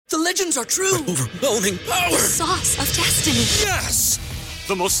The legends are true. Overwhelming power! Sauce of destiny. Yes!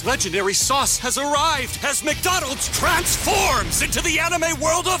 The most legendary sauce has arrived as McDonald's transforms into the anime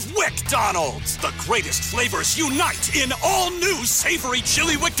world of WickDonald's. The greatest flavors unite in all new savory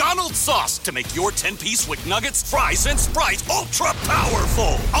chili McDonald's sauce to make your 10-piece Wick Nuggets, fries, and Sprite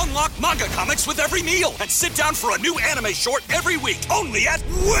ultra-powerful. Unlock manga comics with every meal and sit down for a new anime short every week only at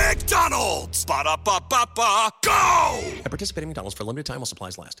WickDonald's. Ba-da-ba-ba-ba, go! At participating McDonald's for a limited time while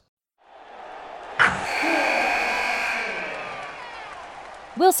supplies last.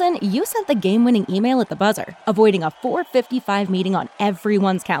 Wilson, you sent the game-winning email at the buzzer, avoiding a 4:55 meeting on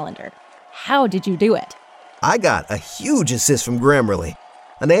everyone's calendar. How did you do it? I got a huge assist from Grammarly,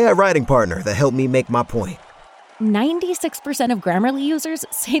 an AI writing partner that helped me make my point. 96% of Grammarly users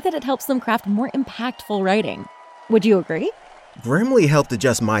say that it helps them craft more impactful writing. Would you agree? Grammarly helped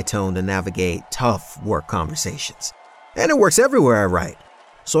adjust my tone to navigate tough work conversations. And it works everywhere I write,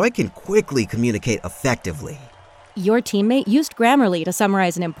 so I can quickly communicate effectively. Your teammate used Grammarly to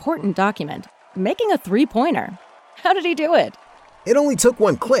summarize an important document, making a 3-pointer. How did he do it? It only took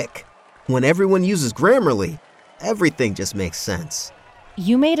one click. When everyone uses Grammarly, everything just makes sense.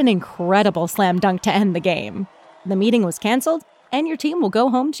 You made an incredible slam dunk to end the game. The meeting was canceled, and your team will go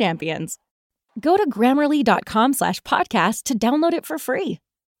home champions. Go to Grammarly.com/podcast to download it for free.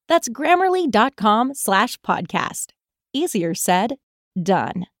 That's Grammarly.com/podcast. Easier said,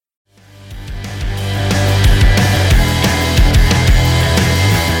 done.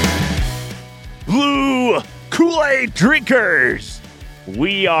 Blue Kool-Aid drinkers,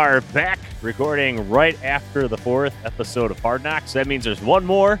 we are back recording right after the 4th episode of Hard Knocks. That means there's one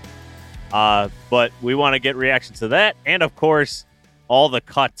more, but we want to get reactions to that, and of course, all the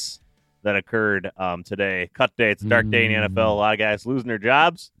cuts that occurred today. Cut day, it's a dark day in the NFL. A lot of guys losing their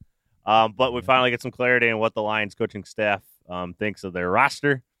jobs, but we finally get some clarity on what the Lions coaching staff thinks of their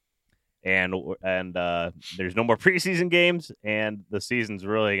roster. And there's no more preseason games, and the season's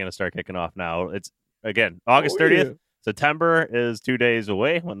really going to start kicking off now. It's, again, August 30th. Yeah. September is 2 days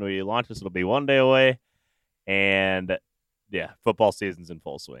away. When we launch this, it'll be 1 day away. And, yeah, football season's in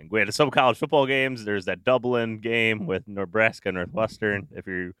full swing. We had some college football games. There's that Dublin game with Nebraska Northwestern. If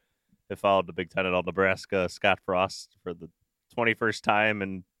you have followed the Big Ten at all, Nebraska, Scott Frost, for the 21st time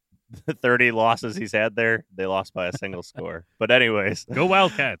and the 30 losses he's had there, they lost by a single score. But anyways. Go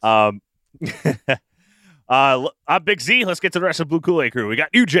Wildcats. I'm Big Z. Let's get to the rest of the Blue Kool-Aid crew. We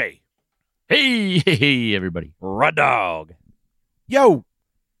got UJ. Hey, everybody. Rud Dog. Yo.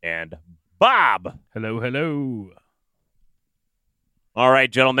 And Bob. Hello. All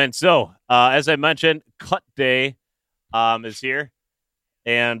right, gentlemen. So, as I mentioned, cut day is here.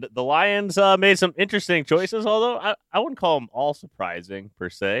 And the Lions made some interesting choices, although I wouldn't call them all surprising, per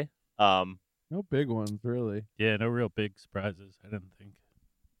se. No big ones, really. Yeah, no real big surprises, I didn't think.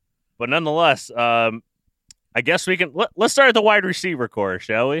 But nonetheless, I guess we can let's start at the wide receiver core,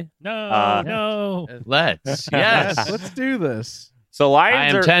 shall we? No. Let's. Yes. Let's do this. So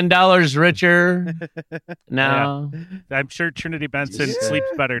Lions I am $10 richer now. Yeah. I'm sure Trinity Benson sleeps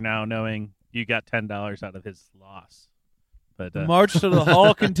better now knowing you got $10 out of his loss. But March to the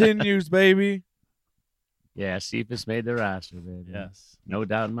Hall continues, baby. Yeah, Cephas made the roster, baby. Yes. No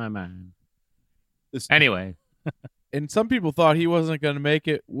doubt in my mind. Anyway. And some people thought he wasn't going to make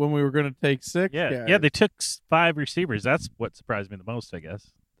it when we were going to take 6 guys. Yeah, they took 5 receivers. That's what surprised me the most, I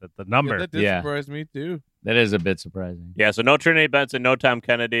guess. That the number. Yeah, that did surprise me, too. That is a bit surprising. Yeah, so no Trinity Benson, no Tom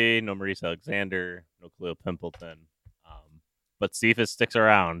Kennedy, no Maurice Alexander, no Khalil Pimpleton. But Cephas sticks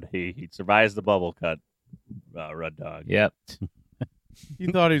around. He survives the bubble cut, Rud Dog. Yep. He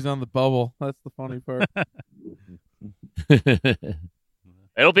thought he was on the bubble. That's the funny part.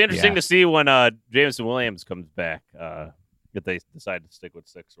 It'll be interesting to see when Jameson Williams comes back. If they decide to stick with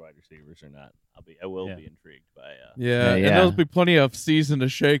 6 wide receivers or not, I will be intrigued by. And there'll be plenty of season to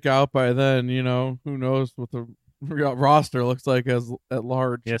shake out by then. You know, who knows what the roster looks like at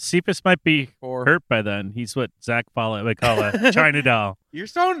large. Yeah, Cephas might be hurt by then. He's what Zach Follett would call a China doll. You're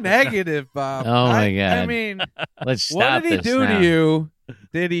so negative, Bob. Oh my God! I mean, let's stop. What did he do to you?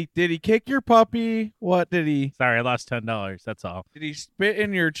 Did he kick your puppy? What did he? Sorry, I lost $10. That's all. Did he spit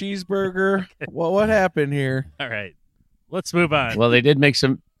in your cheeseburger? What happened here? All right, let's move on. Well, they did make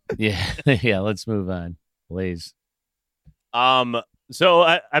some. Yeah. Let's move on, please. So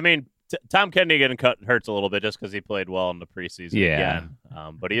I mean, Tom Kennedy getting cut hurts a little bit just because he played well in the preseason again.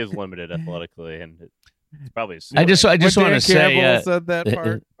 But he is limited athletically, and it's probably. I just want to say. Campbell said that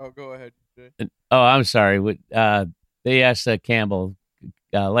part. Go ahead. Oh, I'm sorry. They asked Campbell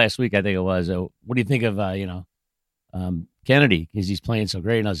last week, I think it was. What do you think of Kennedy? Because he's playing so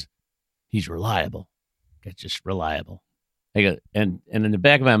great, and he's reliable. It's just reliable. and in the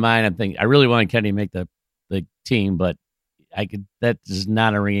back of my mind, I'm thinking I really want Kenny to make the team, but that is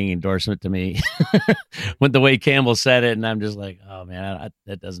not a ringing endorsement to me. With the way Campbell said it, and I'm just like, oh man,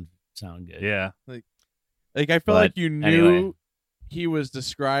 that doesn't sound good. Yeah. Like I feel like you knew he was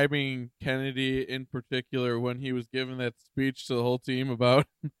describing Kennedy in particular when he was giving that speech to the whole team about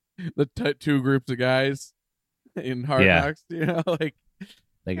the two groups of guys in Hard Knocks. You know, like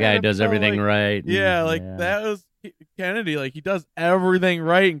the guy does everything right. That was Kennedy. Like, he does everything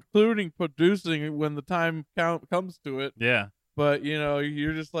right, including producing when the time comes to it. Yeah. But, you know,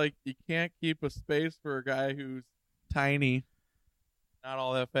 you're just like, you can't keep a space for a guy who's tiny, not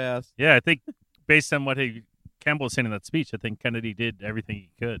all that fast. Yeah, I think based on what Campbell was saying in that speech, I think Kennedy did everything he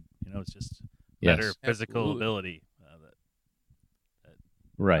could. You know, it's just better physical ability that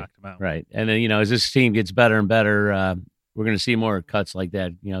knocked him out. Right. And then, you know, as this team gets better and better, we're going to see more cuts like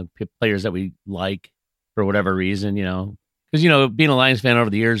that. You know, players that we like for whatever reason, you know. Because, you know, being a Lions fan over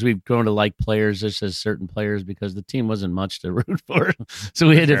the years, we've grown to like players just as certain players because the team wasn't much to root for. So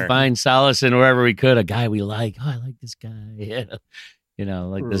we had to find solace in wherever we could, a guy we like. Oh, I like this guy. Yeah. You know,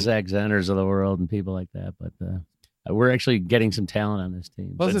 like the Zach Zenners of the world and people like that. But we're actually getting some talent on this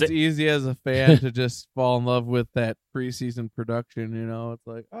team. Plus, it's easy as a fan to just fall in love with that preseason production. You know, it's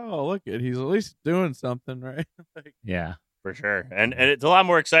like, oh, look he's at least doing something, right? Yeah. For sure. And it's a lot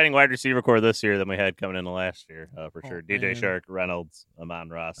more exciting wide receiver core this year than we had coming into last year, for sure. DJ Shark, Reynolds,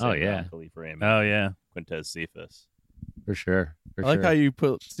 Amon-Ra, Khalif Raymond. Oh, yeah. Quintez Cephas. For sure. I like how you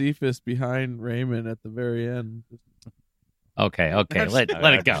put Cephas behind Raymond at the very end. Okay. Let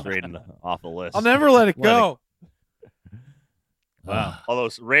it go. Reading off a list. I'll never let it go. Wow. Although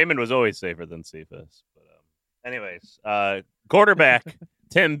Raymond was always safer than Cephas. But anyways, quarterback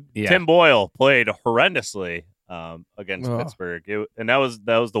Tim Boyle played horrendously against Pittsburgh, and that was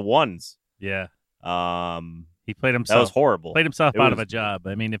the ones. Yeah. He played himself. That was horrible. Played himself out of a job.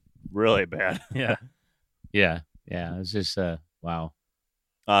 I mean, really bad. Yeah. Yeah. It was just wow.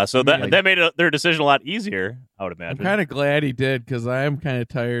 So that made their decision a lot easier, I would imagine. I'm kind of glad he did because I am kind of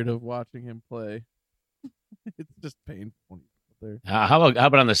tired of watching him play. It's just painful. There. How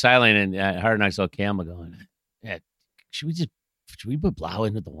about on the sideline and Hard Knocks, Campbell going, yeah, should we put Blau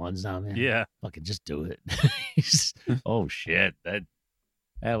into the ones now, man? Yeah. Fucking just do it. Oh, shit.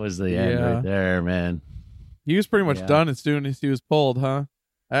 That was the end right there, man. He was pretty much done as soon as he was pulled, huh?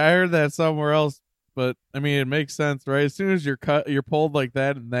 I heard that somewhere else, but, I mean, it makes sense, right? As soon as you're pulled like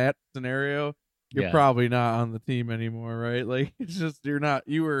that in that scenario, you're probably not on the team anymore, right? Like, it's just,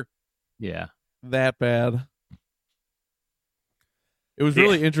 you were that bad. It was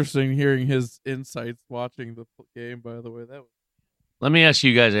really interesting hearing his insights watching the game, by the way. Let me ask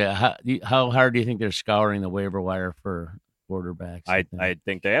you guys, how hard do you think they're scouring the waiver wire for quarterbacks? I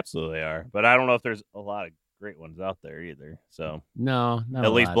think they absolutely are, but I don't know if there's a lot of great ones out there either. So no, not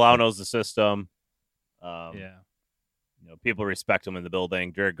at least lot, Blau knows the system. Yeah, you know, people respect him in the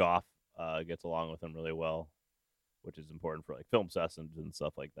building. Jared Goff gets along with him really well, which is important for like film sessions and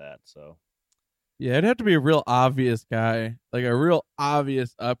stuff like that. So yeah, it'd have to be a real obvious guy, like a real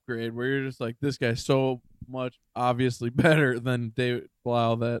obvious upgrade where you're just like, this guy's so much obviously better than David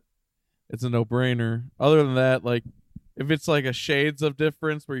Blau that it's a no-brainer. Other than that, like, if it's like a shades of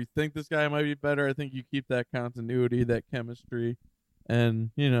difference where you think this guy might be better, I think you keep that continuity, that chemistry,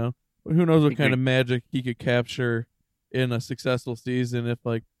 and, you know, who knows what kind of magic he could capture in a successful season if,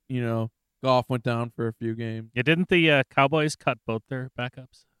 like, you know, Goff went down for a few games. Yeah, didn't the Cowboys cut both their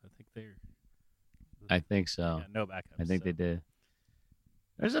backups? I think so. Yeah, no backups. I think they did.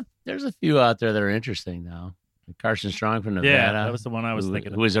 There's a few out there that are interesting now. Carson Strong from Nevada. Yeah, that was the one I was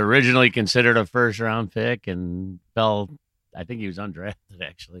thinking of. Who was originally considered a first-round pick and fell. I think he was undrafted,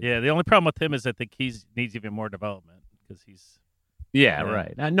 actually. Yeah, the only problem with him is I think he needs even more development because he's. Yeah,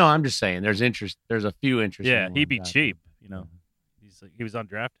 right. No, I'm just saying there's interest. There's a few interesting. Yeah, he'd be ones cheap. You know, he was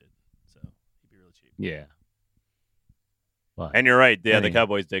undrafted, so he'd be really cheap. Yeah. But, and you're right. Yeah, the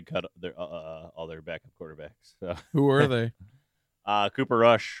Cowboys did cut all their backup quarterbacks. So. Who were they? Cooper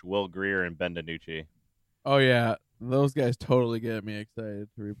Rush, Will Grier, and Ben DiNucci. Oh yeah, those guys totally get me excited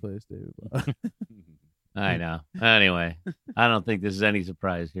to replace David Blau. I know. Anyway, I don't think this is any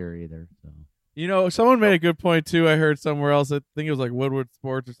surprise here either. So. You know, someone made a good point too. I heard somewhere else. I think it was like Woodward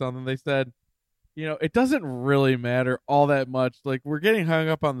Sports or something. They said, you know, it doesn't really matter all that much. Like, we're getting hung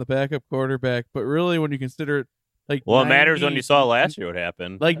up on the backup quarterback, but really, when you consider it, like, well, it matters when you saw last year what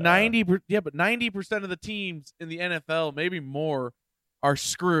happened. Like 90% of the teams in the NFL, maybe more, are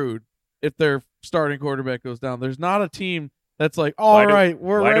screwed if their starting quarterback goes down. There's not a team that's like, all right,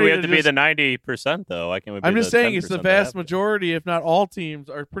 we're ready. Why do we have to be the 90% though? Why can't we? I'm just saying it's the vast majority, if not all teams,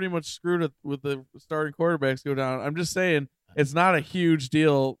 are pretty much screwed with the starting quarterbacks go down. I'm just saying it's not a huge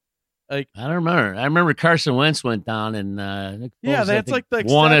deal. Like I don't remember. I remember Carson Wentz went down and Nick Foles, that's like the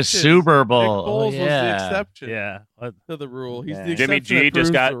won a exception. Super Bowl. Nick Foles was the exception to the rule. He's Yeah. the Jimmy exception G that proves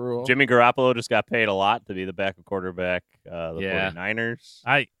just got the rule. Jimmy Garoppolo just got paid a lot to be the backup quarterback. The Yeah. 49ers.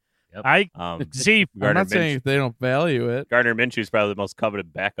 I see. I'm not saying if they don't value it. Gardner Minshew's probably the most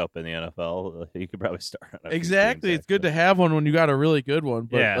coveted backup in the NFL. He could probably start on a few Exactly. teams, It's good to have one when you got a really good one,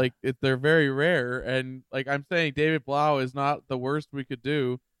 but like they're very rare. And like I'm saying, David Blau is not the worst we could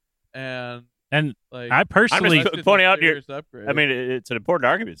do. And like I personally I'm just pointing out here. Upgrade. I mean, it's an important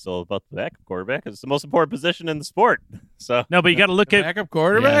argument still about the backup quarterback. It's the most important position in the sport. So no, but you got to look at backup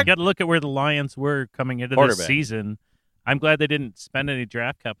quarterback. You got to look at where the Lions were coming into this season. I'm glad they didn't spend any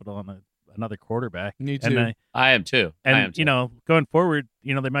draft capital on another quarterback. Me too. I am too. And you know, going forward,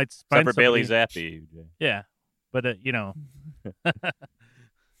 you know, they might find except for Bailey Zappi. Yeah, but you know,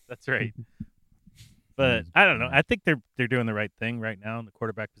 that's right. But I don't know. I think they're doing the right thing right now in the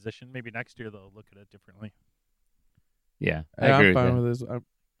quarterback position. Maybe next year they'll look at it differently. Yeah, I'm fine with this.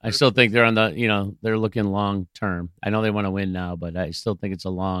 I still think they're on the, you know, they're looking long term. I know they want to win now, but I still think it's a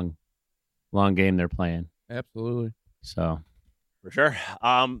long game they're playing. Absolutely. So, for sure.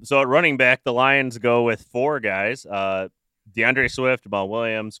 So at running back, the Lions go with 4 guys: DeAndre Swift, Jamal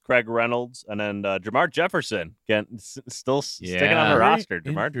Williams, Craig Reynolds, and then Jamar Jefferson. Again, still sticking on the roster.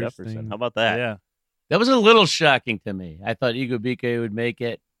 Jamar Jefferson. How about that? Yeah. That was a little shocking to me. I thought Igubike would make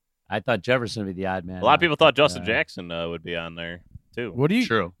it. I thought Jefferson would be the odd man. A lot of people thought Justin Jackson would be on there too. What do you?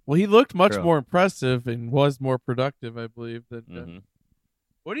 True. Well, he looked much True. more impressive and was more productive, I believe. Than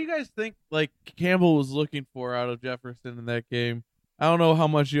What do you guys think? Like Campbell was looking for out of Jefferson in that game. I don't know how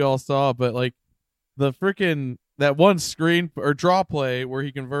much you all saw, but like the freaking that one screen or draw play where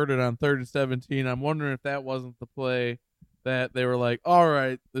he converted on 3rd and 17. I'm wondering if that wasn't the play that they were like, all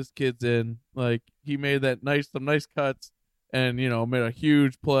right, this kid's in. Like he made that some nice cuts, and you know made a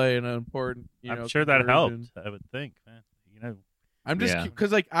huge play and an important. I'm sure that helped. I would think, man. You know, I'm just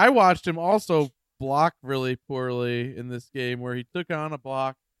because like I watched him also block really poorly in this game where he took on a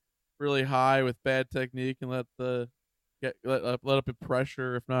block really high with bad technique and let up a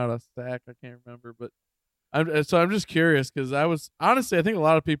pressure, if not a sack. I can't remember, but I'm just curious because I think a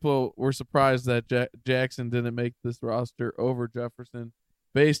lot of people were surprised that Jackson didn't make this roster over Jefferson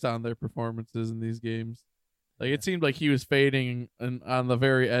based on their performances in these games. Like it seemed like he was fading on the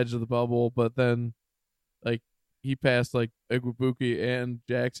very edge of the bubble, but then like he passed like Igwebuike and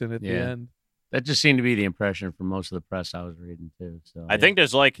Jackson at the end. That just seemed to be the impression from most of the press I was reading too. So I think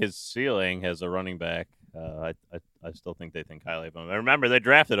there's like his ceiling as a running back. I still think they think highly of him. I remember they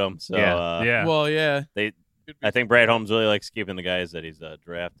drafted him, so Well, yeah. I think Brad Holmes really likes keeping the guys that he's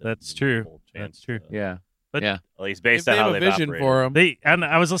drafted. That's true. That's true. But at least based if on they how have a they've vision operated. for him. And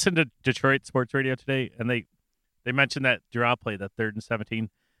I was listening to Detroit sports radio today, and they mentioned that draw play, that 3rd and 17,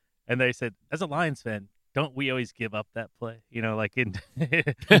 and they said, as a Lions fan, don't we always give up that play? You know, like in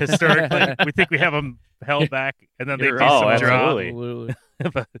historically, we think we have them held back, and then they do some draw. Absolutely.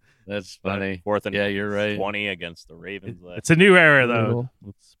 That's funny. 4th and you're right. 20 against the Ravens. It's a new era, though.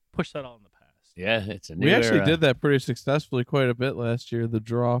 Let's push that all in the past. Yeah, it's a new We actually era. did that pretty successfully quite a bit last year, the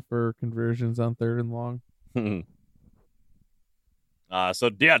draw for conversions on 3rd and long. So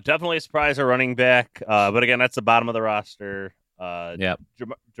definitely a surprise at running back. But again, that's the bottom of the roster.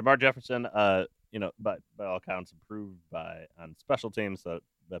 Jamar Jefferson, you know, by all accounts, improved on special teams. So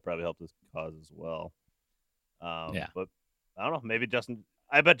that probably helped his cause as well. But I don't know. Maybe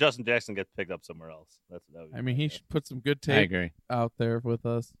I bet Justin Jackson gets picked up somewhere else. He should put some good tape out there with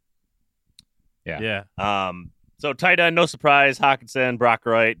us. Yeah. So tight end, no surprise. Hawkinson, Brock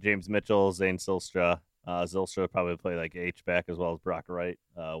Wright, James Mitchell, Zane Zylstra. Zylstra probably play like H-back as well as Brock Wright,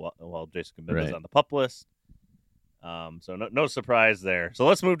 while Jason Kambinda is on the PUP list. So no surprise there. So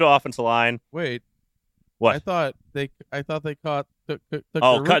let's move to offensive line. Wait, what? I thought they caught.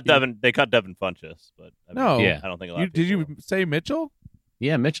 Cut Devin. They cut Devin Funchess, but I don't think a lot. Did you say Mitchell?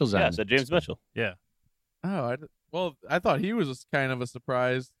 Yeah, Mitchell's on. Yeah, so James Mitchell. Yeah. Oh, I thought he was kind of a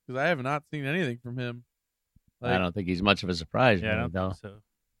surprise because I have not seen anything from him. I don't think he's much of a surprise. Yeah, I don't though. think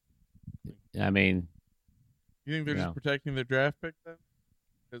so. I mean, you think they're just protecting their draft pick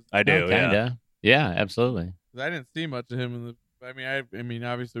then? I do. Kinda. Yeah, absolutely. I didn't see much of him in the. I mean,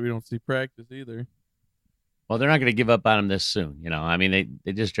 obviously we don't see practice either. Well, they're not going to give up on him this soon. You know, I mean,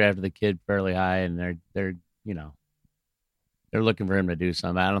 they just drafted the kid fairly high, and they're you know, they're looking for him to do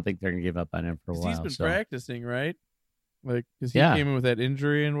something. I don't think they're going to give up on him for a while. He's been practicing, right? Like, because he came in with that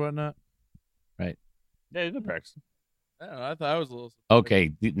injury and whatnot. Right. Yeah, he's been practicing. I don't know. I thought I was a little surprised.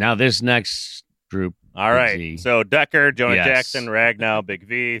 Okay, now this next group. All right. So Decker, Jonah Jackson, Ragnow, Big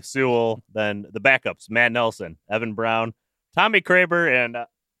V, Sewell, then the backups: Matt Nelson, Evan Brown, Tommy Kraber and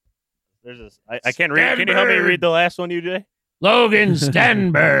there's this. I can't read. Can you help me read the last one, UJ? Logan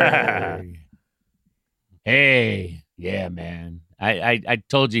Stenberg. Hey, yeah, man. I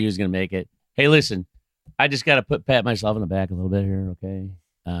told you he was going to make it. Hey, listen, I just got to pat myself on the back a little bit here, okay?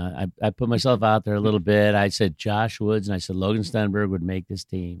 I put myself out there a little bit. I said Josh Woods, and I said Logan Stenberg would make this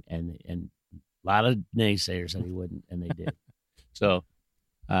team, and a lot of naysayers said he wouldn't, and they did. So,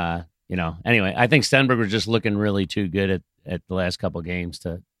 anyway, I think Stenberg was just looking really too good at the last couple of games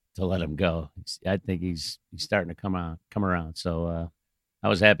to let him go. I think he's starting to come around. So I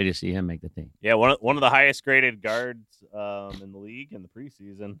was happy to see him make the team. Yeah, one of the highest graded guards in the league in the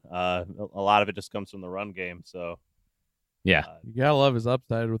preseason. A lot of it just comes from the run game. So yeah, you gotta love his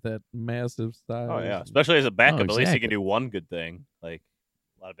upside with that massive size. Oh yeah, especially as a backup. Oh, At least he exactly. can do one good thing. Like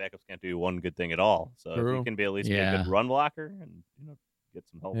a lot of backups can't do one good thing at all. So if True. he can be at least be a Yeah. good run blocker and get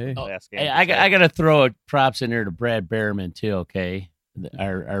some help in the last game. Hey, I got to throw props in there to Brad Behrman too. Okay,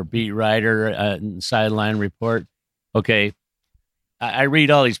 our beat writer, sideline report. Okay, I read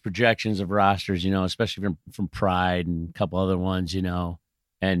all these projections of rosters, especially from Pride and a couple other ones,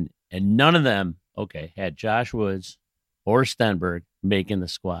 and none of them, had Josh Woods or Stenberg making the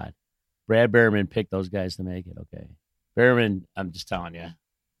squad. Brad Behrman picked those guys to make it. Okay, Behrman, I'm just telling you,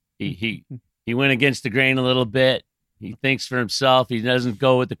 he went against the grain a little bit. He thinks for himself. He doesn't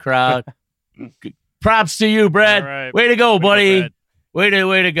go with the crowd. Props to you, Brad. All right. Way to go, buddy. Brad.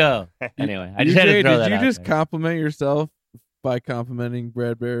 Way to go. Anyway, I just had to throw that Did you out just there. compliment yourself by complimenting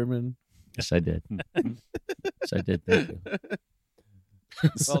Brad Behrman? Yes, I did. Yes, I did. Thank you.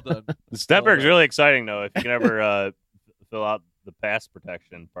 Well done. Stenberg's really exciting though. If you can ever fill out the pass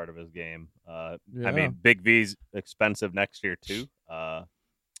protection part of his game. I Yeah. mean, Big V's expensive next year too. Yeah.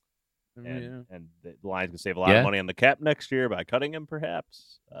 And the Lions can save a lot Yeah. of money on the cap next year by cutting him.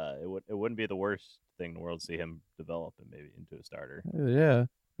 Perhaps it wouldn't be the worst thing in the world to see him develop and maybe into a starter. Yeah.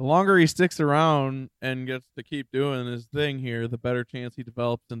 The longer he sticks around and gets to keep doing his thing here, the better chance he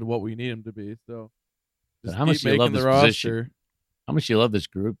develops into what we need him to be. So But just how much keep do you love making this the position? roster. How much do you love this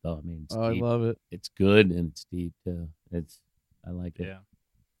group, though? I mean, it's Oh, I deep. love it. It's good and it's deep too. I like it. Yeah,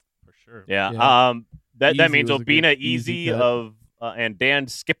 for sure. Yeah. Yeah. That Easy means was a good Obina easy Easy cut. of and Dan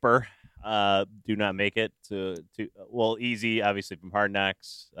Skipper do not make it to Easy obviously from Hard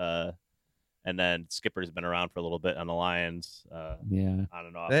Knocks, and then Skipper's been around for a little bit on the Lions, Yeah. on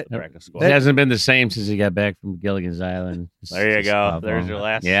and off That- the practice squad. It hasn't been the same since he got back from Gilligan's Island. There you Just go. awful. There's your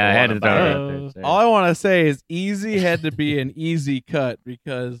last. Yeah, I had to one throw about it it. out there. All I want to say is easy had to be an easy cut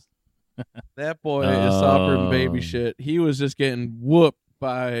because that boy is suffering baby Oh. shit. He was just getting whooped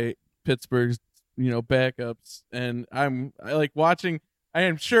by Pittsburgh's, backups. And I like watching. I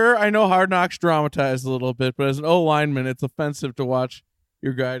am sure I know Hard Knocks dramatized a little bit, but as an O lineman, it's offensive to watch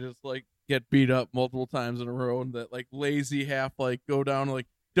your guy just like get beat up multiple times in a row and that like lazy half like go down like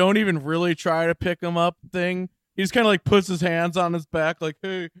don't even really try to pick him up thing. He just kind of like puts his hands on his back like,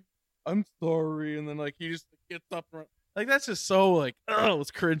 hey, I'm sorry, and then like he just gets up and like that's just so like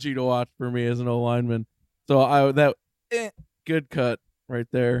it's cringy to watch for me as an O lineman. So good cut right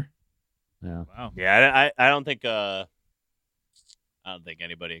there. Yeah. Wow. Yeah, I don't think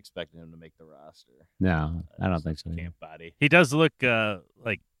anybody expected him to make the roster. No, I don't think so. either. Camp body. He does look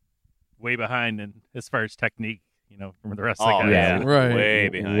like way behind in as far as technique, from the rest of Oh the guys. yeah, Right. way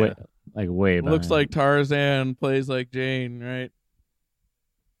behind. Way behind. Looks like Tarzan, plays like Jane, right?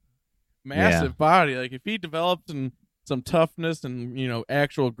 Massive body. Like if he developed some toughness and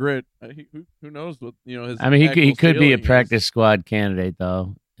actual grit, who knows what his. I mean, he actual could be a ceiling is. practice squad candidate,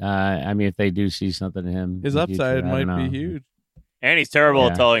 though. I mean, if they do see something in him, His in the future, upside I might don't be know. huge. And he's terrible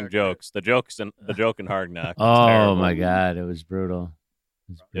Yeah. at telling jokes. The joke in Hard Knocks. was Oh terrible. my God, it was brutal.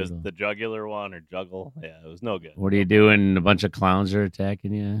 It was the jugular one or juggle. Yeah, it was no good. What are you doing? A bunch of clowns are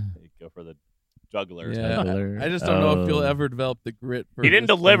attacking you. You go for the juggler. Yeah. Juggler? I just don't know if he'll Oh. ever develop the grit. For He didn't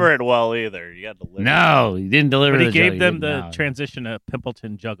this deliver thing. it well either. You got to deliver. No, he didn't deliver. But he the gave jug- them he the didn't. No. transition to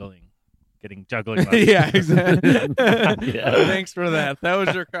Pimpleton juggling, getting juggling. Yeah, exactly. Yeah. Thanks for that. That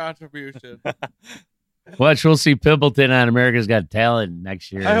was your contribution. Watch, we'll see Pimpleton on America's Got Talent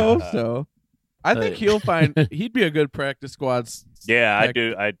next year. I hope so. I think But- he'd be a good practice squad. Yeah, I Heck.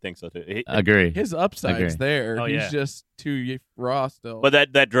 do. I think so too. Agree. His upside's Agree. there. Oh, He's yeah. just too raw still. But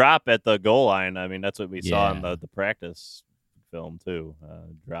that drop at the goal line, I mean, that's what we saw in Yeah. the practice film too.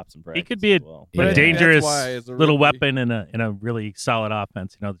 Drops in practice. He could be as well. But I a think that's dangerous why as a little rookie- weapon in a really solid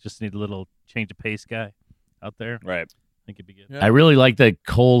offense. Just need a little change of pace guy out there. I Right. think it'd be good. Yeah. I really like the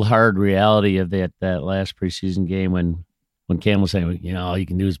cold, hard reality of that last preseason game when when Cam was saying, you know, all you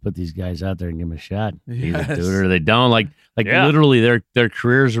can do is put these guys out there and give them a shot. Either Yes. do it or they don't. Like Yeah. literally their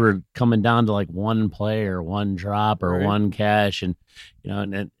careers were coming down to like one play or one drop or Right. one catch. And, you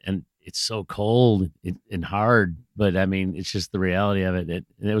know, and it's so cold and hard. But I mean, it's just the reality of it.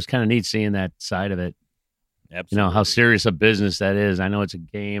 And it was kind of neat seeing that side of it. Absolutely. You know, how serious a business that is. I know it's a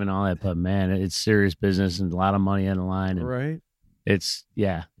game and all that, but man, it's serious business and a lot of money on the line. And Right. it's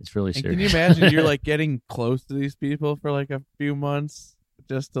really And serious. can you imagine you're like getting close to these people for like a few months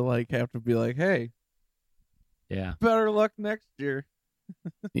just to like have to be like, hey, Yeah. better luck next year.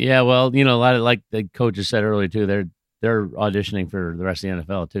 Yeah, well, you know, a lot of, like the coach just said earlier too, they're auditioning for the rest of the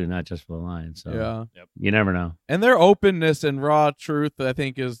NFL too, not just for the Lions. So Yeah. you never know. And their openness and raw truth, I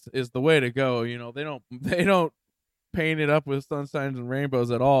think, is the way to go. You know, they don't paint it up with sunshines and rainbows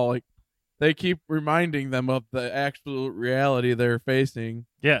at all. Like they keep reminding them of the actual reality they're facing.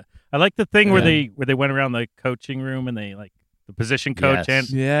 Yeah, I like the thing where Yeah. they went around the coaching room and they like the position coach Yes.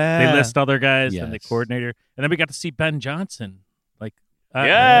 and Yeah. they list all their guys and the Yes. coordinator, and then we got to see Ben Johnson. Like,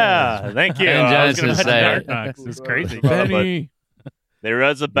 Yeah, thank you. Ben I was Johnson gonna said mention it. Hard Knocks. It's crazy. Benny. There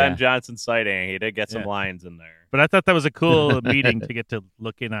was a Ben Yeah. Johnson sighting. He did get some Yeah. lines in there. But I thought that was a cool meeting to get to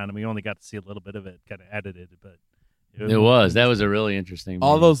look in on, and we only got to see a little bit of it, kind of edited, but It was. That was a really interesting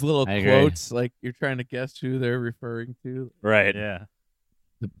All meeting. those little I agree. quotes, like you're trying to guess who they're referring to. Right. Yeah,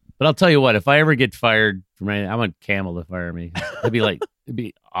 But I'll tell you what, if I ever get fired from anything, I want Camel to fire me. It'd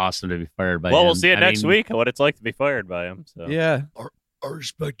be awesome to be fired by Well, him. we'll see it I next mean, week, what it's like to be fired by him. So. Yeah. I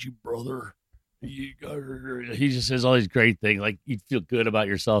respect you, brother. He just says all these great things. Like you feel good about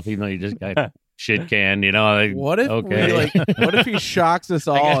yourself, even though you just got shit canned. You know, like, What if okay, we, like? What if he shocks us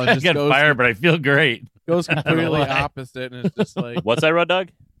all I and got, just I got goes fired, but I feel great. completely why. opposite, and it's just like. What's that, Rod Dog?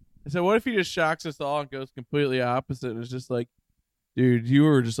 So what if he just shocks us all and goes completely opposite, and it's just like, dude, you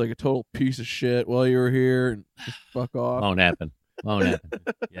were just like a total piece of shit while you were here, and just fuck off. Won't happen. Won't happen.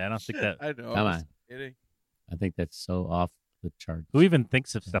 yeah. I don't think that. I know. Come I'm on. just kidding. I think that's so off the charts. Who even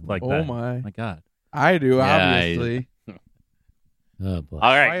thinks of stuff like Oh that? my. My God. I do, Yeah, obviously. Oh boy. All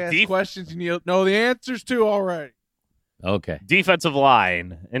I right. ask questions and you know the answers to already. Okay. Defensive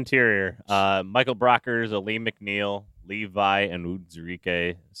line, interior. Michael Brockers, Aleem McNeil, Levi, and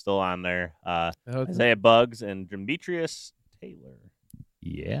Uzurike still on there. Isaiah Buggs and Demetrius Taylor.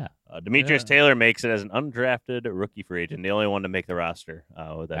 Yeah. Demetrius Yeah. Taylor makes it as an undrafted rookie free agent, the only one to make the roster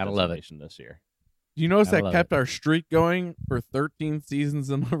with that Gotta love it. designation this year. Do you notice I that love kept it. our streak going for 13 seasons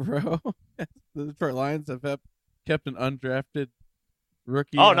in a row? The Detroit Lions have kept an undrafted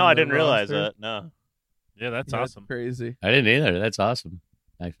rookie. Oh, on no, I their didn't realize roster. that. No. Yeah, that's Yeah, awesome. Crazy. I didn't either. That's awesome,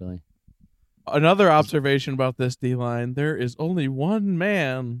 actually. Another observation about this D line: there is only one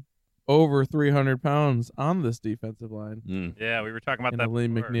man over 300 pounds on this defensive line. Mm. Yeah, we were talking about And that.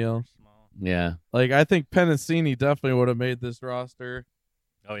 Aleem before. McNeil. Small. Yeah. Like I think Pennicini definitely would have made this roster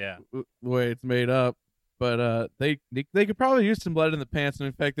Oh yeah. the way it's made up, but they could probably use some blood in the pants. And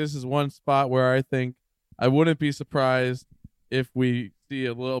in fact, this is one spot where I think I wouldn't be surprised if we see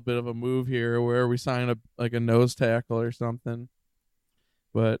a little bit of a move here where we sign a nose tackle or something.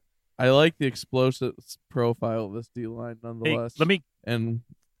 But I like the explosive profile of this D line Hey, nonetheless. And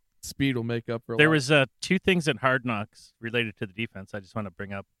speed will make up for a There lot. was two things in Hard Knocks related to the defense. I just want to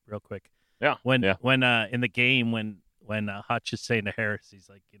bring up real quick. Yeah. When yeah. in the game when Hutch is saying to Harris, he's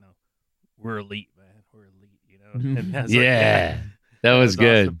like, we're elite, man, we're elite, And I was like, Yeah. That was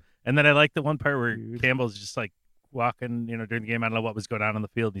good. awesome. And then I like the one part where Dude. Campbell's just like walking, during the game. I don't know what was going on the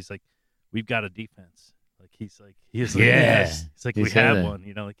field. He's like, "We've got a defense." Like he's like, he's like, Yeah. He's like, He we said have that.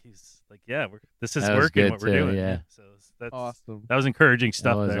 one. Like he's like, yeah, this is That was working. good What we're too, doing. yeah. So that's awesome. That was encouraging That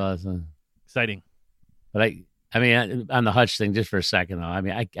stuff. was there. awesome. Exciting. But I mean, on the Hutch thing, just for a second, though, I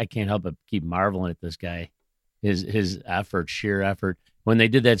mean, I can't help but keep marveling at this guy, his effort, sheer effort. When they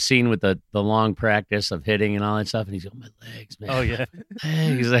did that scene with the long practice of hitting and all that stuff, and he's going, my legs, man. Oh yeah.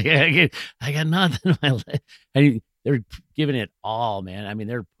 He's like, I got nothing in my leg. And they're giving it all, man. I mean,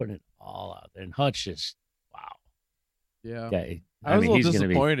 they're putting it all out there. And Hutch just, wow. Yeah. Okay. I was mean, a he's little gonna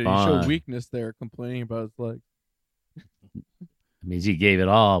be disappointed. He fun. showed weakness there, complaining about his legs. I mean, he gave it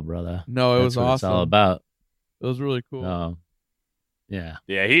all, brother. No, it That's was what awesome. It's all about. It was really cool. Oh, yeah.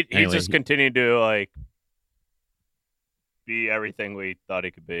 Yeah, he Anyway, just continued to be everything we thought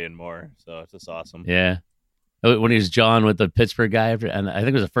he could be and more. So it's just awesome. Yeah. When he was jawing with the Pittsburgh guy, and I think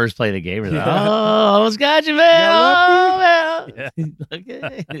it was the first play of the game. He was like, Yeah. oh, almost got you, man. Yeah, Oh, man.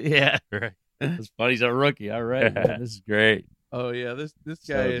 Okay. Yeah. Right. It's funny. He's a rookie. All right. Man. This is great. Oh yeah, this guy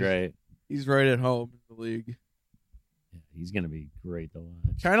So is great. he's right at home in the league. Yeah, he's going to be great to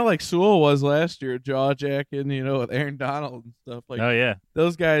watch. Kind of like Sewell was last year, jaw jacking, with Aaron Donald and stuff. Like Oh yeah.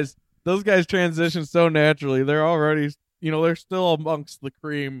 those guys transition so naturally. They're already they're still amongst the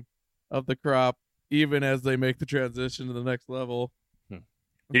cream of the crop, even as they make the transition to the next level.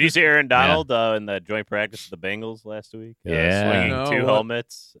 Did you see Aaron Donald in the joint practice of the Bengals last week? Swinging two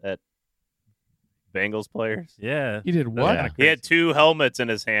helmets at Bengals players. Yeah. He did what? Yeah. He had two helmets in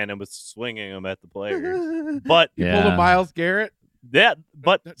his hand and was swinging them at the players. But He pulled a Myles Garrett. yeah,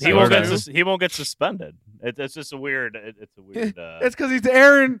 but That's he won't sort get of. he won't get suspended. It's just a weird. It's a weird. It's because he's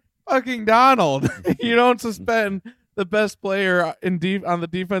Aaron fucking Donald. You don't suspend the best player on the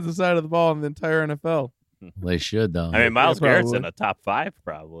defensive side of the ball in the entire NFL. They should though. I mean, Myles Garrett's probably. in the top 5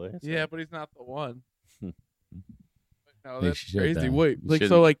 probably. So. Yeah, but he's not the one. No, They that's should, crazy. though. Wait,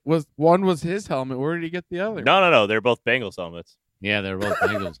 They was one was his helmet? Where did he get the other? No. They're both Bengals helmets. Yeah, they're both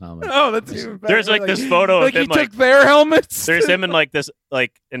Bengals helmets. Oh, that's even better. There's like this photo like of him he like took their helmets. there's him in like this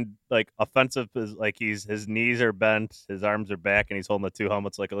in offensive like his knees are bent, his arms are back, and he's holding the two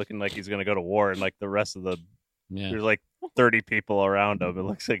helmets like looking like he's gonna go to war, and like the rest of the there's like 30 people around him. It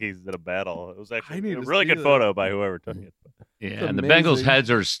looks like he's in a battle. It was I actually need a to really see good that. photo by whoever took it. Yeah, and the amazing. Bengals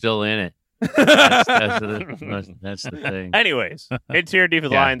heads are still in it. That's the thing. Anyways, interior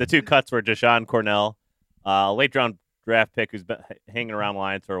defensive Yeah. line, the two cuts were Deshaun Cornell, late round draft pick who's been hanging around the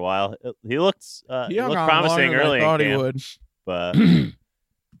Lions for a while. He looked He hung on promising longer than early I thought in he camp, would.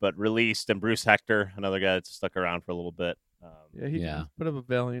 but released. And Bruce Hector, another guy that stuck around for a little bit. Yeah, he Yeah. put up a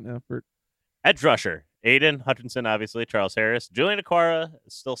valiant effort. Edge rusher, Aiden Hutchinson, obviously, Charles Harris. Julian Aquara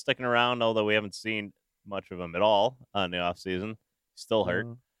is still sticking around, although we haven't seen much of him at all in the offseason. Still hurt.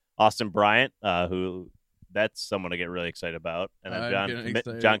 Austin Bryant, who that's someone to get really excited about. And I'm then getting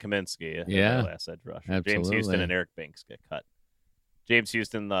excited. John Kaminsky, Yeah. last edge rusher. James Absolutely. Houston and Eric Banks get cut. James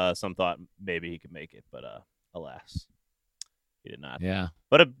Houston, some thought maybe he could make it, but alas, he did not. Yeah.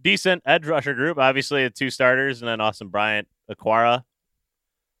 But a decent edge rusher group. Obviously, 2 starters, and then Austin Bryant, Aquara.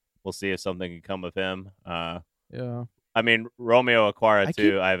 We'll see if something can come of him. Yeah. I mean, Romeo Aquara, I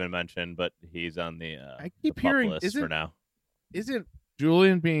too, keep- I haven't mentioned, but he's on the, I keep the hearing, list for now. Isn't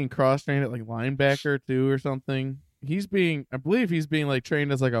Julian being cross-trained at like linebacker too or something? I believe he's being like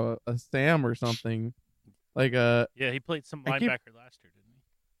trained as like a Sam or something. Like Yeah, he played some I keep- linebacker last year, didn't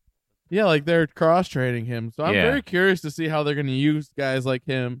he? yeah, like they're cross-training him. So I'm Yeah. very curious to see how they're going to use guys like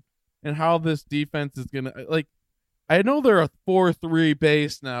him and how this defense is going to like. I know they're a 4-3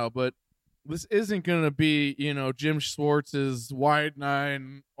 base now, but this isn't going to be, Jim Schwartz's wide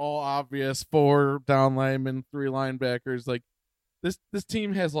 9, all obvious 4 down linemen, 3 linebackers. Like this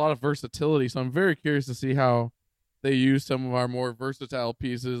team has a lot of versatility, so I'm very curious to see how they use some of our more versatile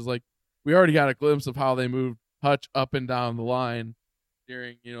pieces. Like we already got a glimpse of how they moved Hutch up and down the line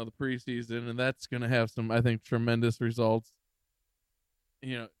during, the preseason, and that's going to have some, I think, tremendous results,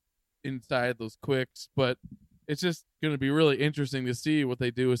 inside those quicks. But it's just going to be really interesting to see what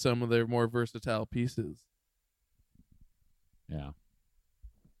they do with some of their more versatile pieces. Yeah.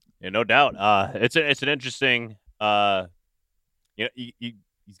 Yeah, no doubt. It's an interesting.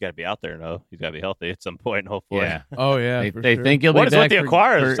 He's got to be out there. No, he's got to be healthy at some point. Hopefully. Yeah. Oh yeah, They, for they sure. think he'll What be is back with the for-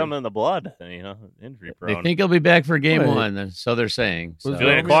 Aquara? for- Something in the blood. Injury prone. They think he'll be back for game Wait. 1, so they're saying. Was So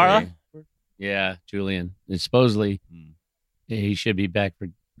Julian we'll Aquara? see. Yeah, Julian. And supposedly Hmm. he should be back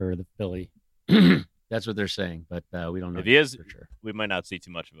for the Philly. That's what they're saying, but we don't know If he is, for sure. we might not see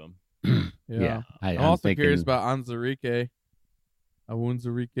too much of him. Yeah. I'm I'm also thinking, curious about Anzarike.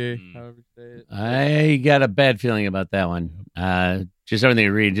 Awunzarike, Mm. however you say it. I got a bad feeling about that one. Just everything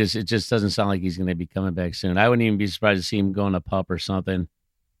you read, it just doesn't sound like he's going to be coming back soon. I wouldn't even be surprised to see him go on a pup or something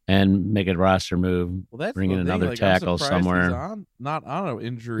and make a roster move. Well, that's bring the in thing, another like, I'm tackle surprised somewhere. He's not on an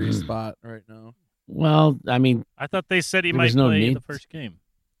injury spot right now. Well, I mean, I thought they said he There might was no play need. the first game.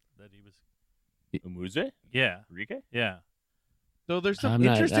 That he was. Umuze? Yeah, Enrique? yeah. So there's some I'm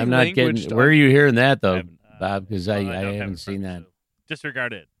not interesting not language. getting. Where are you hearing that I though, haven't- Bob? Because Well, I don't have it in haven't seen front, that. so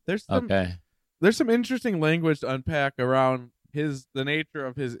disregard it. There's some Okay. there's some interesting language to unpack around the nature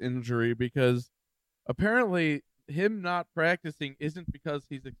of his injury, because apparently him not practicing isn't because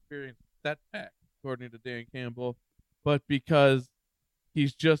he's experienced setback, according to Dan Campbell, but because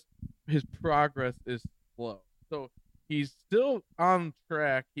his progress is slow. So he's still on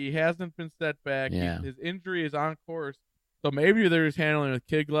track. He hasn't been set back. Yeah. His injury is on course. So maybe they're just handling it with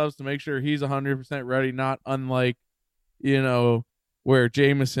kid gloves to make sure he's 100% ready, not unlike, where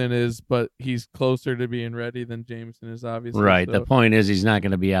Jameson is, but he's closer to being ready than Jameson is, obviously. Right. So The point is, he's not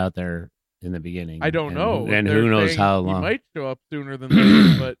going to be out there in the beginning. I don't And- know. and They're who knows saying how he long. might show up sooner than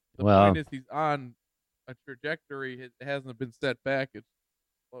later, but the Well- point is he's on a trajectory. It hasn't been set back. It's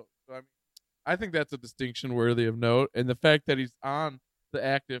slow. So I think that's a distinction worthy of note, and the fact that he's on the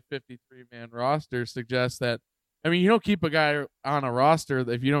active 53-man roster suggests that. I mean, you don't keep a guy on a roster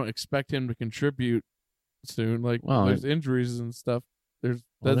if you don't expect him to contribute soon. Like, Well, there's injuries and stuff. There's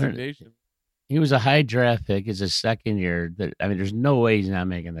Well, there- designation. He was a high draft pick. It's his second year. There's no way he's not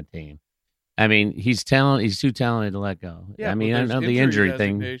making the team. I mean, he's too talented to let go. I mean, but I there's know the injury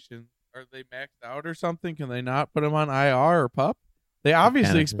thing. designation. Are they maxed out or something? Can they not put him on IR or PUP? They obviously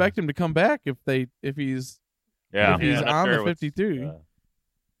Kinda expect him to come back if he's Yeah, if he's I'm not on sure the what's, 52.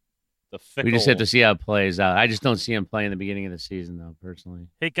 the fickle, We just have to see how it plays out. I just don't see him playing the beginning of the season, though, personally.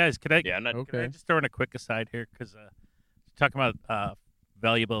 Hey guys, could I? Yeah, I'm not. Okay. Can I just throw in a quick aside here? Because talking about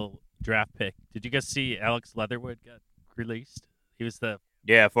valuable draft pick. Did you guys see Alex Leatherwood got released? He was the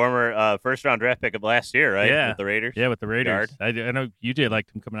Yeah, former first round draft pick of last year, right? Yeah. With the Raiders. with the Raiders. Guard. I know you did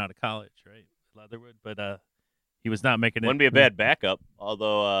liked him coming out of college, right, Leatherwood? But he was not making it. Wouldn't be a bad backup,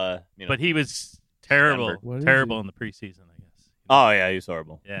 although But he was terrible, Denver. What is terrible he? in the preseason, I guess. Oh yeah, he's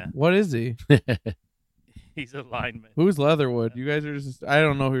horrible. Yeah, What is he? he's a lineman. Who's Leatherwood? You guys are just. I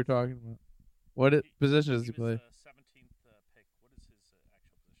don't know who you're talking about. What position does he play? 17th pick. What is his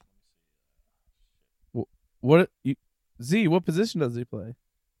actual position? What position does he play?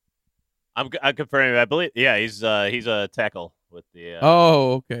 I'm confirming. I believe. Yeah, he's a tackle with the.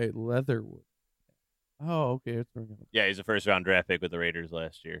 Oh, okay, Leatherwood. Oh, okay. It's bringing up. Yeah, he's a first round draft pick with the Raiders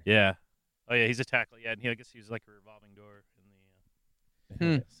last year. Yeah. Oh yeah, he's a tackle. Yeah, and I guess he was like a revolving door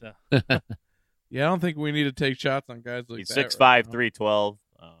in the. So Yeah, I don't think we need to take shots on guys like He's that. 6'5", right now. 312.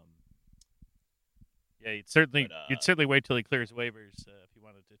 yeah, you'd certainly But, wait till he clears waivers if you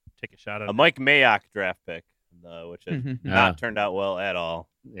wanted to take a shot at A him. Mike Mayock draft pick, which has Mhm. not turned out well at all.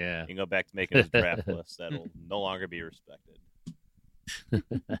 Yeah. You can go back to making his draft list. That'll no longer be respected.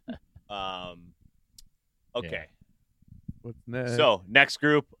 Okay. What's next? So next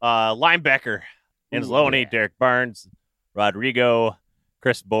group, linebacker, Anzalone, Derek Barnes, Rodrigo,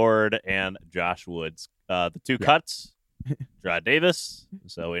 Chris Board, and Josh Woods. The two cuts, Gerard Davis,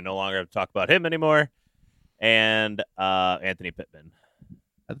 so we no longer have to talk about him anymore, and Anthony Pittman.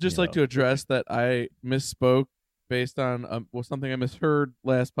 I'd just like to address that I misspoke based on something I misheard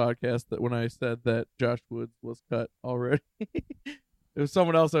last podcast, that when I said that Josh Woods was cut already. It was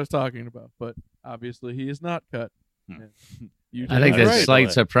someone else I was talking about, but obviously he is not cut. Hmm. You I think did the right.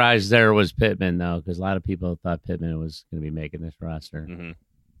 slight surprise there was Pittman, though, because a lot of people thought Pittman was going to be making this roster. Mhm.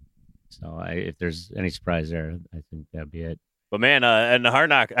 So if there's any surprise there, I think that'd be it. But man, and the Hard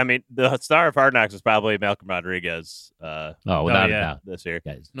Knock, I mean, the star of Hard Knocks is probably Malcolm Rodriguez Without a yeah. doubt. this year.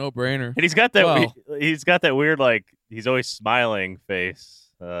 Guys. No brainer. And he's got that Well- he's got that weird, like, he's always smiling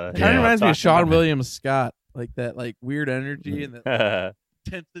face. Kind Yeah. of reminds me of Talking Sean about- William Scott, like that, like weird energy and that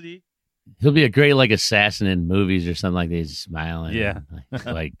intensity. He'll be a great assassin in movies or something like that. He's smiling. Yeah.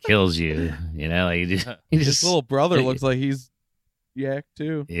 Like kills you. You know, like he His just little brother looks like he's yak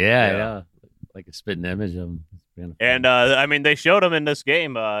too. yeah. Like a spitting image of him. It's kinda And funny. I mean, they showed him in this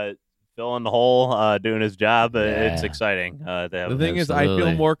game, filling the hole, doing his job. It's Yeah. exciting. To have The him. thing is, I feel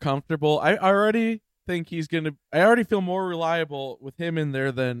Absolutely. more comfortable. I already think he's gonna. I already feel more reliable with him in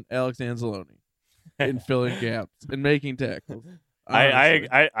there than Alex Anzalone in filling gaps and making tackles. honestly.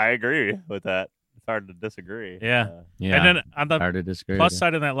 I agree with that. It's hard to disagree. Yeah. yeah. And then on the hard to disagree. plus with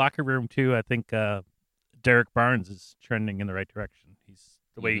side of that locker room too, I think Derek Barnes is trending in the right direction. He's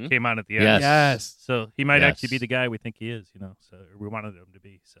the way he Mhm. came out at the end. Yes. Yes. So he might actually be Yes. the guy we think he is. So we wanted him to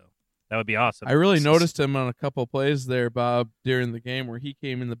be. So that would be awesome. I really noticed him on a couple plays there, Bob, during the game where he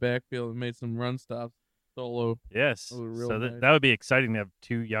came in the backfield and made some run stops solo. Yes. Oh, real So nice. that would be exciting to have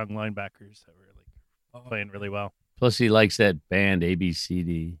two young linebackers that were Oh. playing really well. Plus, he likes that band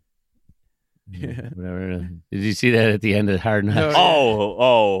ABCD. Yeah. Whatever. Did you see that at the end of Hard Knocks? No.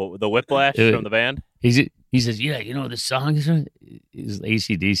 Oh, the whiplash Dude. from the band. He says, yeah, you know the song is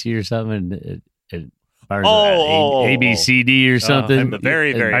ACDC or something, and Barnes Oh. ABCD or something. I'm the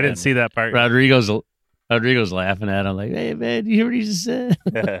very, very I didn't end. see that part. Rodrigo's laughing at him like, hey man, you hear what he just said?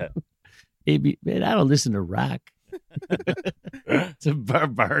 Man, I don't listen to rock. To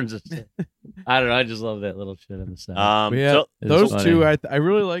Barnes. I don't know. I just love that little shit on the side. But yeah, so- It's those funny. two, I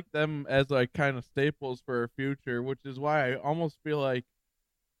really like them as like kind of staples for our future, which is why I almost feel like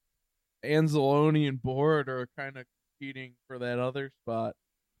Anzalone and Board are kind of competing for that other spot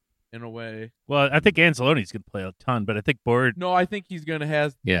in a way. Well, I think Anzalone's going to play a ton, but I think Board. No, I think he's gonna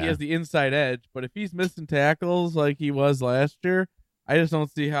he Yeah. has the inside edge, but if he's missing tackles like he was last year, I just don't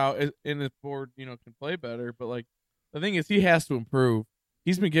see how in his Board can play better. But like the thing is, he has to improve.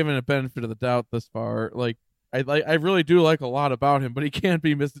 He's been given a benefit of the doubt this far. Like I really do like a lot about him, but he can't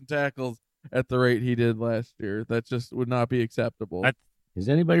be missing tackles at the rate he did last year. That just would not be acceptable. Has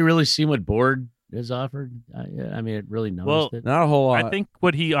anybody really seen what Board has offered? I mean, it really noticed Well, it. Not a whole lot. I think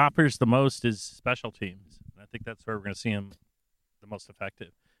what he offers the most is special teams. I think that's where we're going to see him the most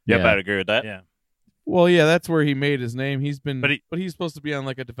effective. Yep, Yeah. I'd agree with that. Yeah. Well, yeah, that's where he made his name. He's been, But but he's supposed to be on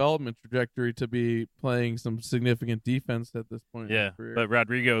like a development trajectory to be playing some significant defense at this point. in Yeah, his career. but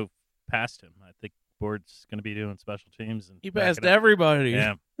Rodrigo passed him. I think Board's going to be doing special teams. And he backing passed up. everybody.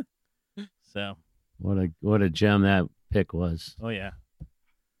 Yeah. So, What a gem that pick was. oh yeah.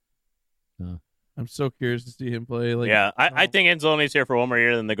 I'm so curious to see him play. Like, yeah, I think Anzalone's here for one more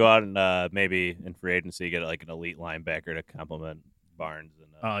year. Then they go out and maybe in free agency get like an elite linebacker to complement Barnes. And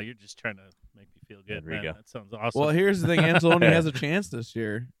Oh, you're just trying to make me feel good. Rodrigo. Man. That sounds awesome. Well, here's the thing: Anzalone has a chance this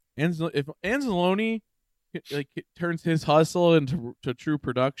year. If Anzalone like turns his hustle into true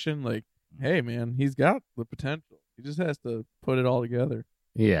production, like, hey man, he's got the potential. He just has to put it all together.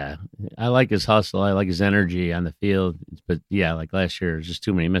 Yeah, I like his hustle. I like his energy on the field. But yeah, like last year, there's just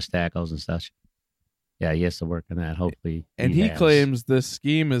too many missed tackles and such. Yeah, he has to work on that. Hopefully, And he has. claims this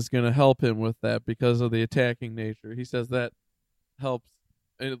scheme is going to help him with that because of the attacking nature. He says that helps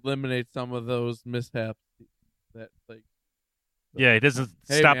eliminate some of those mishaps. That like, yeah, he doesn't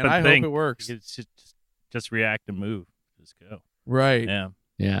hey stop man, and I think. hope it works. He just react and move. Just go. Right. Yeah.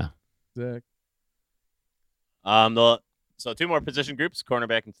 Yeah, Exactly. So two more position groups,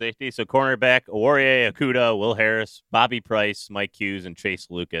 cornerback and safety. So cornerback, Awarie, Okuda, Will Harris, Bobby Price, Mike Hughes, and Chase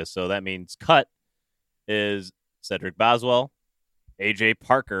Lucas. So that means cut is Cedric Boswell, A.J.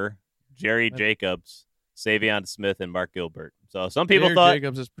 Parker, Jerry Jacobs, Savion Smith, and Mark Gilbert. So some people Jared thought...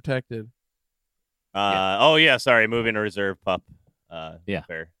 Jacobs is protected. Oh, yeah, sorry, moving to reserve pup. Yeah.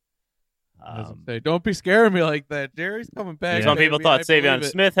 Fair. Say, don't be scaring me like that. Jerry's coming back. Some people baby. thought I believe Savion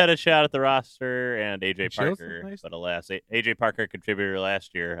it. Smith had a shot at the roster and A.J. And Shields Parker. looked nice. But alas, A.J. Parker contributor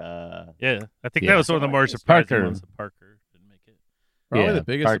last year. Yeah. I think Yeah. that was one of the more surprising Parker. ones. That Parker didn't make it. Probably Yeah, the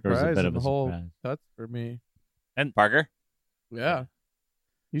biggest Parker's a surprise bit in of the a whole surprise. cuts for me. Parker? Yeah.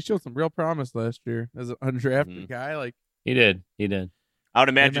 He showed some real promise last year as an undrafted Mhm. guy. Like, he did. I would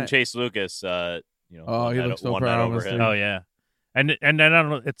imagine that- Chase Lucas, Oh, he one looks so night over promising. him. Oh yeah. And I don't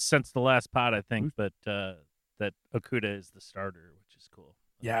know. It's since the last pod, I think, but that Okuda is the starter, which is cool.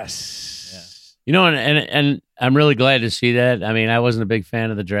 yes. You know, and I'm really glad to see that. I mean, I wasn't a big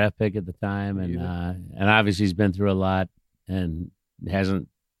fan of the draft pick at the time, and obviously he's been through a lot and hasn't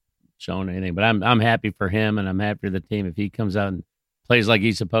shown anything. But I'm happy for him, and I'm happy for the team. If he comes out and plays like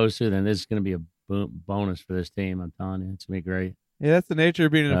he's supposed to, then this is going to be a bonus for this team. I'm telling you, it's going to be great. Yeah, that's the nature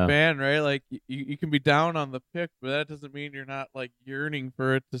of being a Yeah. fan, right? Like, you can be down on the pick, but that doesn't mean you're not, like, yearning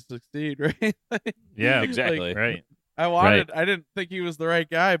for it to succeed, right? Yeah, Exactly. Right. I didn't think he was the right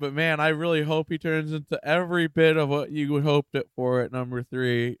guy, but man, I really hope he turns into every bit of what you would hoped it for at number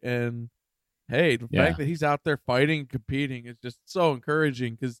 3. And hey, the Yeah. fact that he's out there fighting and competing is just so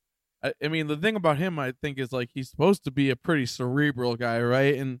encouraging because I mean, the thing about him, I think, is like he's supposed to be a pretty cerebral guy,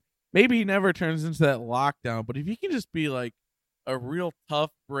 right? And maybe he never turns into that lockdown, but if he can just be like a real tough,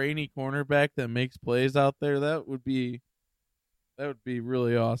 brainy cornerback that makes plays out there, that would be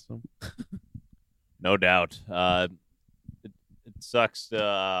really awesome. No doubt. It sucks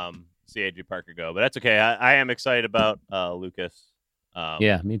to see A.J. Parker go, but that's okay. I am excited about Lucas.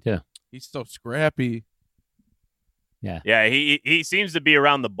 Yeah, me too. He's so scrappy. Yeah, he seems to be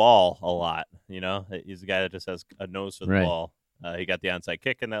around the ball a lot. You know, he's a guy that just has a nose for the Right. ball. He got the onside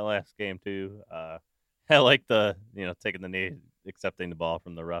kick in that last game too. I like the taking the knee, accepting the ball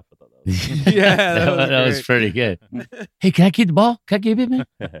from the ref. I thought that was Yeah, that was great. pretty good. Hey, can I keep the ball? Can I keep it, man?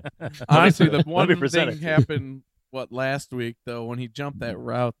 Honestly, the Let me one present thing it. happened last week though when he jumped that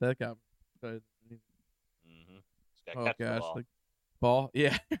route that got Mhm. Just got oh catch the gosh, ball. like ball,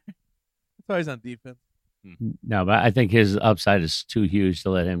 yeah. That's why he's on defense. No, but I think his upside is too huge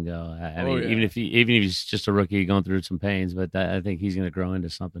to let him go. I Oh, mean, yeah. even if he's just a rookie going through some pains, but I think he's going to grow into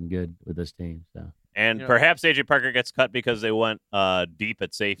something good with this team. So And Yeah. perhaps A.J. Parker gets cut because they went deep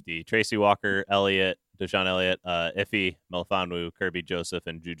at safety. Tracy Walker, Elliott, Deshaun Elliott, Iffy, Melifonwu, Kirby Joseph,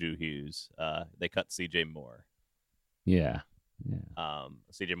 and Juju Hughes. They cut C.J. Moore. yeah.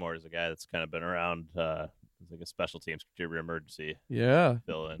 C.J. Moore is a guy that's kind of been around. He's like a special teams contributor, emergency Yeah.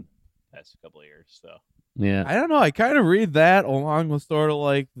 fill in past couple of years. So I don't know. I kind of read that along with sort of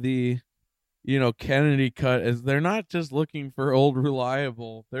like the, Kennedy cut as they're not just looking for old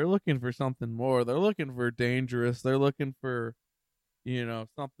reliable. They're looking for something more. They're looking for dangerous. They're looking for,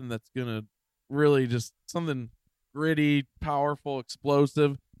 something that's going to really just something gritty, powerful,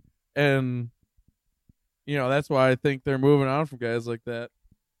 explosive. And, that's why I think they're moving on from guys like that.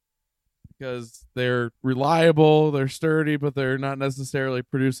 Because they're reliable, they're sturdy, but they're not necessarily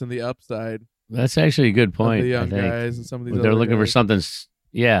producing the upside That's actually a good of point. the young I think. guys and some of these They're other looking for guys.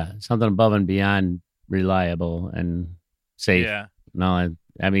 something above and beyond reliable and safe. Yeah. No,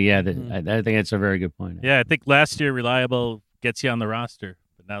 I mean, yeah, Mhm. I think that's a very good point. Yeah, I think last year reliable gets you on the roster,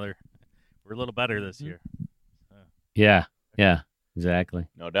 but now we're We're a little better this year. Yeah, exactly.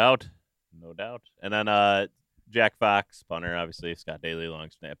 No doubt. And then Jack Fox, punter, obviously. Scott Daly, long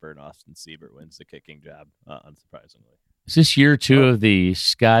snapper, and Austin Siebert wins the kicking job, unsurprisingly. Is this year 2 of the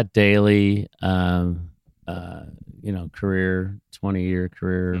Scott Daly, career, 20-year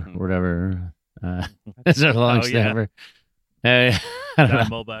career, whatever? Is it a long snapper? I don't know. John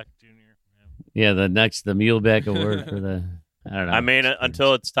Mulback Jr. Yeah, the Muleback Award for the. I don't know. I mean,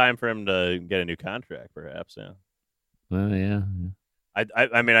 until it's time for him to get a new contract, perhaps. Yeah. Well, yeah.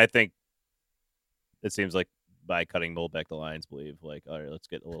 I mean, I think it seems like by cutting Mulback, the Lions believe, like, all right, let's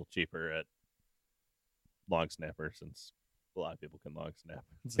get a little cheaper at long snapper since a lot of people can long snap.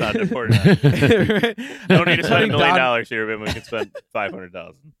 It's not important. Don't need to spend $1 million here, but we can spend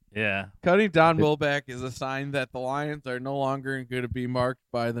 $500,000. Yeah. Cutting Don Mulback is a sign that the Lions are no longer going to be marked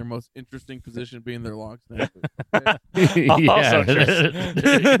by their most interesting position being their long snapper. Also true.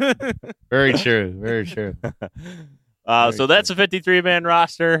 Very true. Very true. So that's a 53-man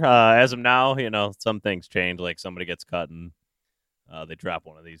roster. As of now, some things change. Like somebody gets cut and they drop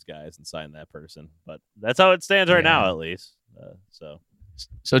one of these guys and sign that person. But that's how it stands right now, at least.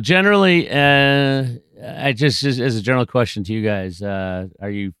 So generally, I just as a general question to you guys, are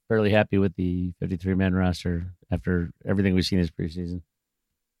you fairly happy with the 53-man roster after everything we've seen this preseason?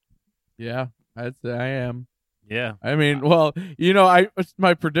 Yeah, I'd say I am. Yeah. I mean,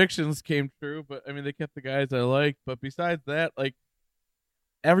 my predictions came true, but I mean, they kept the guys I liked. But besides that, like,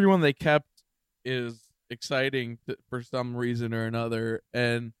 everyone they kept is exciting for some reason or another.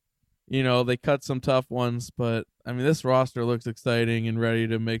 And, they cut some tough ones, but I mean, this roster looks exciting and ready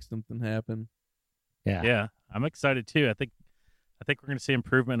to make something happen. Yeah. Yeah. I'm excited too. I think we're going to see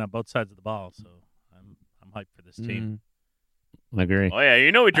improvement on both sides of the ball. So I'm hyped for this team. I agree. Oh,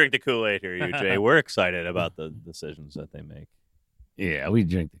 yeah. We drink the Kool-Aid here, UJ. We're excited about the decisions that they make. Yeah, we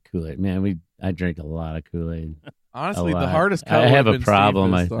drink the Kool-Aid. Man, I drink a lot of Kool-Aid. Honestly, the hardest cut I have a been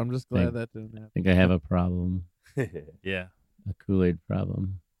problem. Stevens, so I'm just glad that didn't happen. I think I have a problem. Yeah. A Kool-Aid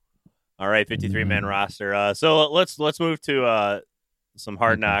problem. All right, 53-man roster. So let's move to some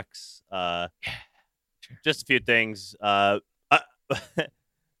Hard Knocks. Just a few things.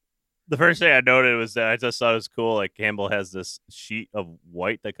 The first thing I noted was that I just thought it was cool. Like Campbell has this sheet of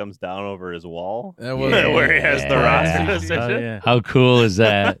white that comes down over his wall, where he has the roster decision. Oh, yeah. How cool is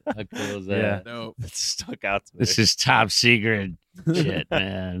that? How cool is that? Yeah. No. It stuck out to me. This is top secret shit,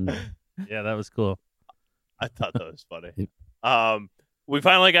 man. Yeah, that was cool. I thought that was funny. We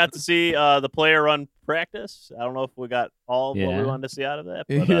finally got to see the player run practice. I don't know if we got all of what we wanted to see out of that.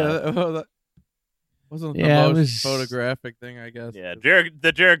 But, that wasn't the most photographic thing, I guess. Yeah,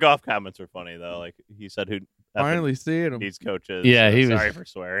 the Jared Goff comments were funny though. Like he said, "Who finally seeing him?" These coaches. Yeah, he was sorry for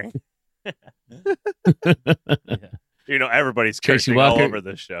swearing. Everybody's Tracy cursing Walker. all over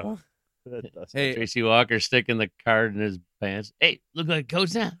this show. Hey, Tracy Walker sticking the card in his pants. Hey, look like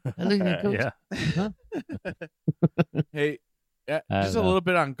coach now. I look like coach. Yeah. Hey, just a little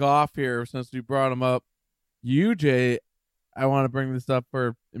bit on Goff here since we brought him up. UJ, I want to bring this up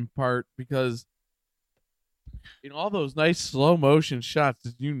in part because in all those nice slow motion shots,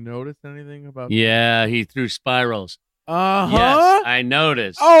 did you notice anything about? Yeah, he threw spirals. Uh-huh. Yes, I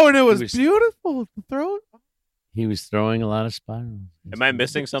noticed. Oh, and it was beautiful to throw. He was throwing a lot of spirals. Am I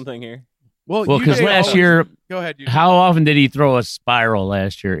missing something here? Well, because UJ last always, year, go ahead. UJ. How often did he throw a spiral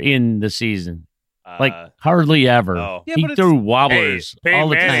last year in the season? Like hardly ever. Oh. Yeah, he but threw wobblers all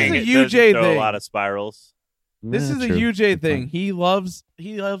the time. This is a UJ throw thing. A lot of spirals. This is a UJ thing. He loves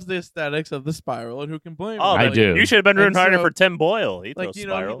the aesthetics of the spiral, and who can blame him? Oh, I do. You should have been rooting harder so, for Tim Boyle. He throws he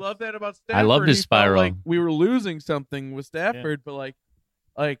spirals. loved that about Stafford. I loved his He felt spiral. like we were losing something with Stafford, but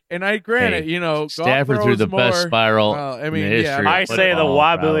and I granted, Stafford Goff threw the throws best more, spiral. I mean, in the history I of say the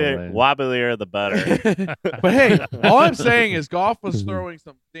football, wobblier the better. But hey, all I'm saying is Goff was throwing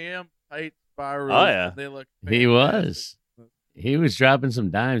some damn tight spirals. Oh, yeah. They look He was. He was dropping some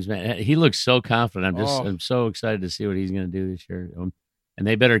dimes, man. He looks so confident. I'm so excited to see what he's going to do this year. And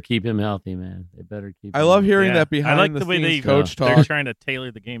they better keep him healthy, man. They better keep. I love hearing Yeah. that behind I like the the way scenes they coach they're talk. trying to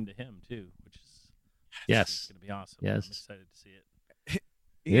tailor the game to him too, which is going to be awesome. Yes. I'm excited to see it.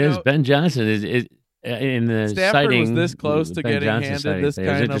 Yes, Ben Johnson is in the Stafford sighting. was this close to Ben getting Johnson handed sighting this thing. It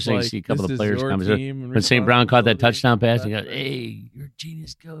was kind of interesting to see a couple this of is players your come. team and When St. Brown caught that touchdown pass, he responsibility. goes, "Hey, you're a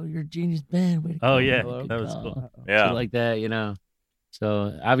genius, go! You're a genius, Ben." Way to Oh go. yeah, Good that was call." cool. Yeah. Shit like that,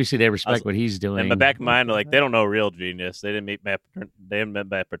 So obviously they respect what he's doing. In the back of my mind, like they don't know real genius. They didn't meet Matt. They haven't met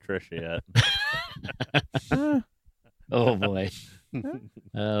Matt Patricia yet. Oh boy,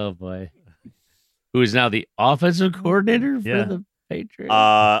 oh boy. Who is now the offensive coordinator for Yeah. the Patriots?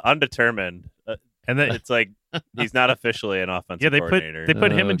 Undetermined. And then It's like He's not officially an offensive Yeah, they coordinator.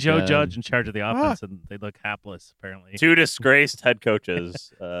 put him and Joe God. Judge in charge of the offense, and they look hapless. Apparently, Two disgraced head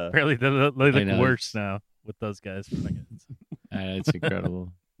coaches. apparently they I look know. worse now with those guys. It's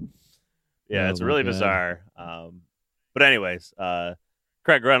incredible. Yeah, it's Oh, my really God. bizarre. But anyways,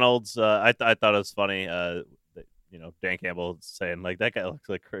 Craig Reynolds, I thought it was funny. That, Dan Campbell saying like that guy looks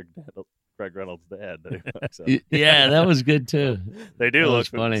like Craig Reynolds' dad. So, Yeah, that was good too. they do That look was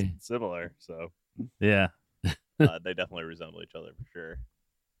funny. similar. So Yeah, they definitely resemble each other for sure.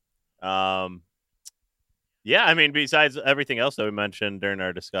 Yeah, I mean, besides everything else that we mentioned during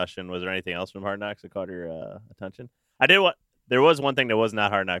our discussion, was there anything else from Hard Knocks that caught your attention? There was one thing that was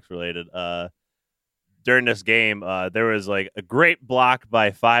not Hard Knocks related. During this game, there was like a great block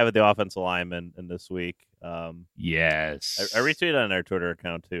by 5 of the offensive linemen in this week. Yes. I retweeted on our Twitter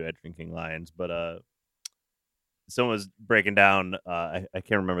account too at Drinking Lions, but someone was breaking down. I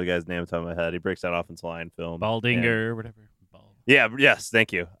can't remember the guy's name off the top of my head. He breaks down offensive line film. Baldinger or whatever. Yeah. Yes.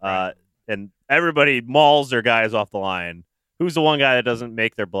 Thank you. Right. And everybody mauls their guys off the line. Who's the one guy that doesn't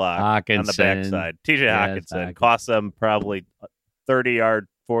make their block on the Hawkinson. backside? TJ Yeah, Hawkinson Hawkinson. cost them probably a 30-yard,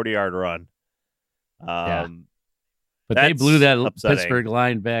 40-yard run. Yeah. But they That's blew that upsetting. Pittsburgh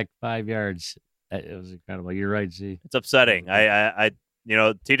line back 5 yards. It was incredible. You're right, Z. It's upsetting. I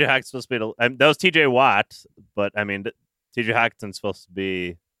TJ Hawkinson's supposed to be. That was TJ Watt, but I mean, TJ Hawkinson's supposed to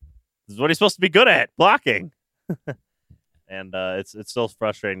be. This is what he's supposed to be good at, blocking. And it's still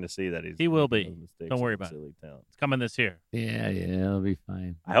frustrating to see that He will be. making mistakes Don't worry and about it. silly talent. It's coming this year. Yeah, it'll be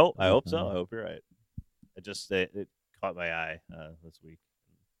fine. I hope so. I hope you're right. It caught my eye this week.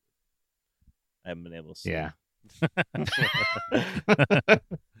 I haven't been able to see. Yeah.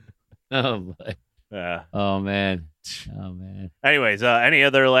 Oh boy. Yeah. Oh man. Anyways, any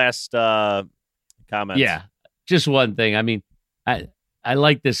other last comments? Yeah. Just one thing. I mean, I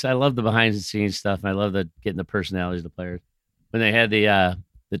like this. I love the behind the scenes stuff, and I love getting the personalities of the players. When they had the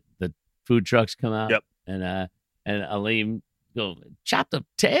food trucks come out, Yep. and Aleem go chop the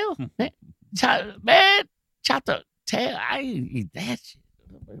tail, man, chop the tail. I eat that shit.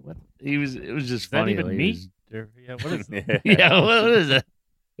 What? It was just Is that funny. even the way he meat? was- Or, yeah, what is it? Yeah. Yeah, what is it?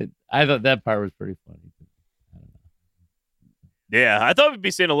 I thought that part was pretty funny. I don't know. Yeah, I thought we'd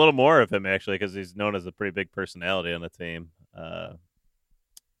be seeing a little more of him actually, because he's known as a pretty big personality on the team. But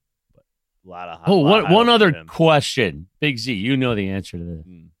a lot of One other him. question, Big Z. You know the answer to this.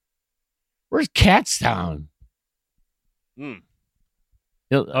 Hmm. Where's Catstown? Hmm.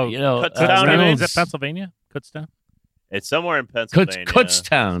 Oh, Kutztown, Is Reynolds. that Pennsylvania? Kutztown? It's somewhere in Pennsylvania.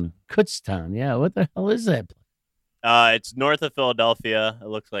 Kutztown. Yeah, what the hell is that? It's north of Philadelphia. It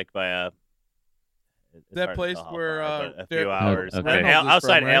looks like by a it's That hard to place tell how where, far, but a Derek- few hours. Okay. Right, Reynolds is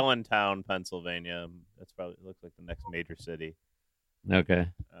outside from, right? Allentown, Pennsylvania. That's probably looks like the next major city. Okay,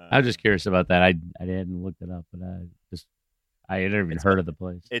 I was just curious about that. I hadn't looked it up, but I had never even heard of the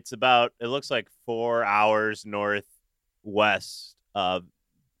place. It's about. It looks like 4 hours northwest of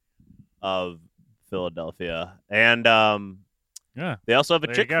Philadelphia, and Yeah. they also have a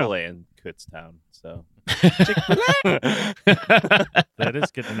There you go. Chick-fil-A in Kutztown. So That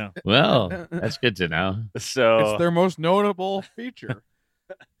is good to know. Well, that's good to know. so It's their most notable feature.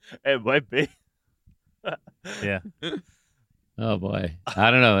 it might be. Yeah. Oh boy, I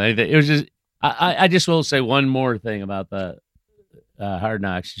don't know. It was just I just will say one more thing about the Hard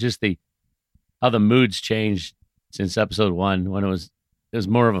Knocks. Just how the moods changed since episode 1, when it was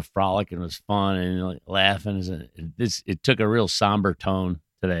more of a frolic and it was fun and like laughing. It took a real somber tone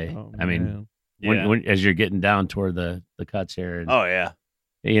today. Oh, I mean, man. when as you're getting down toward the cuts here, and, Oh yeah,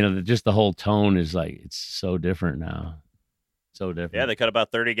 just the whole tone is like it's so different now. So different. yeah. They cut about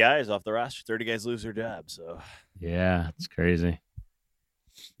 30 guys off the roster. 30 guys lose their jobs. So Yeah, it's crazy.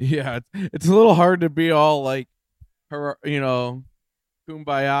 Yeah, it's a little hard to be all like, kumbaya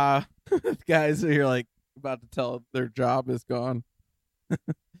guys that you're like about to tell their job is gone.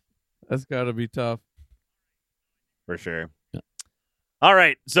 That's got to be tough. for sure. All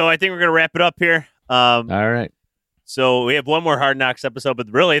right, so I think we're gonna wrap it up here. All right. So we have one more Hard Knocks episode,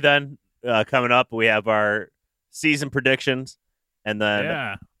 but really then coming up we have our season predictions and then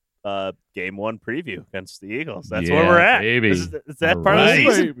Yeah. game 1 preview against the Eagles. That's Yeah, where we're at. baby. Is that All part of the right.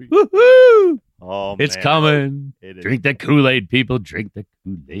 season? Baby. Woohoo! Oh, It's man. coming. It is. Drink the Kool-Aid, people. Drink the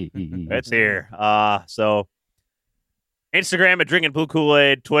Kool-Aid. It's here. So Instagram at Drinking Blue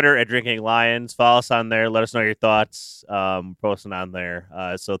Kool-Aid, Twitter at Drinking Lions. Follow us on there. Let us know your thoughts. Posting on there.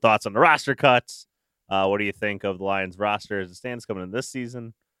 So thoughts on the roster cuts. What do you think of the Lions roster as it stands coming in this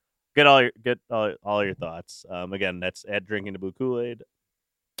season? Get all your thoughts. Again, that's at Drinking the Blue Kool-Aid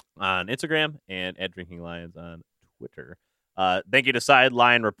on Instagram and at Drinking Lions on Twitter. Thank you to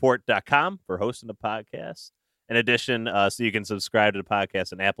SidelineReport.com for hosting the podcast. in addition, so you can subscribe to the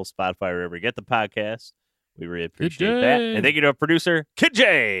podcast on Apple, Spotify, wherever you get the podcast. We really appreciate that. And thank you to our producer, Kid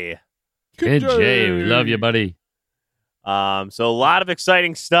J. Good Jay, we love you, buddy. So a lot of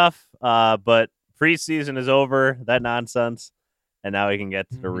exciting stuff, but preseason is over, that nonsense, and now we can get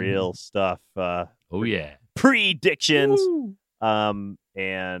to the real stuff. Oh yeah, predictions,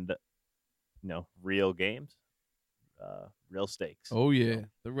 and real games, real stakes. Oh yeah,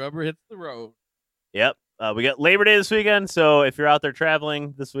 the rubber hits the road. Yep. We got Labor Day this weekend, so if you're out there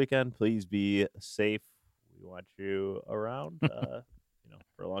traveling this weekend, please be safe. We want you around,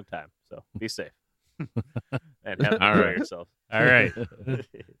 for a long time. So be safe and have enjoy yourself. All right.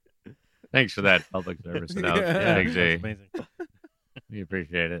 Thanks for that public service announcement. Thanks, Jay. Amazing. We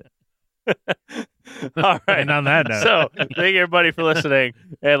appreciate it. All right. And on that note, So thank you everybody for listening.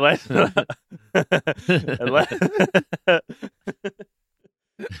 And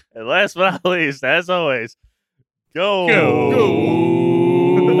and last but not least, as always, go.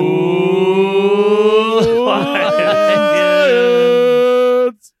 Lions!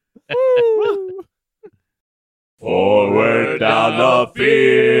 Forward down the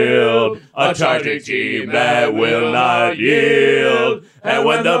field, a charging team that will not yield. And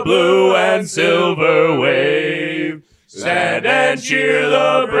when the blue and silver wave, stand and cheer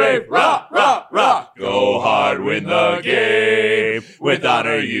the brave. Rock, rock, rock. Go hard, win the game. With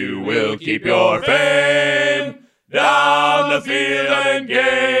honor you will keep your fame. Down the field and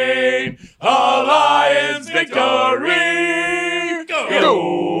gain a Lions victory. Go!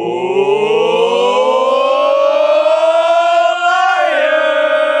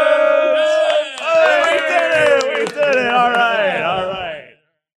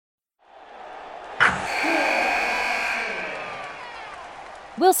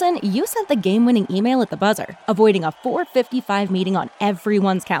 Wilson, you sent the game-winning email at the buzzer, avoiding a 4:55 meeting on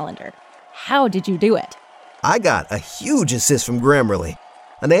everyone's calendar. How did you do it? I got a huge assist from Grammarly,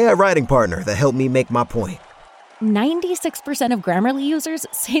 an AI writing partner that helped me make my point. 96% of Grammarly users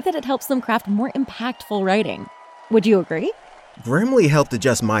say that it helps them craft more impactful writing. Would you agree? Grammarly helped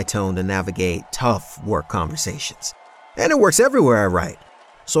adjust my tone to navigate tough work conversations. And it works everywhere I write,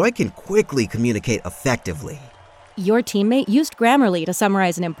 so I can quickly communicate effectively. Your teammate used Grammarly to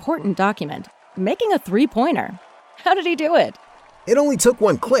summarize an important document, making a 3-pointer. How did he do it? It only took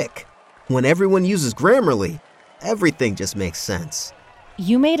one click. When everyone uses Grammarly, everything just makes sense.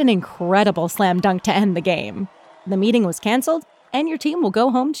 You made an incredible slam dunk to end the game. The meeting was canceled, and your team will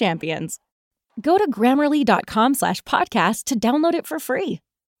go home champions. Go to Grammarly.com/podcast to download it for free.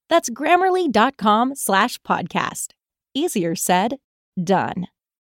 That's Grammarly.com/podcast. Easier said, done.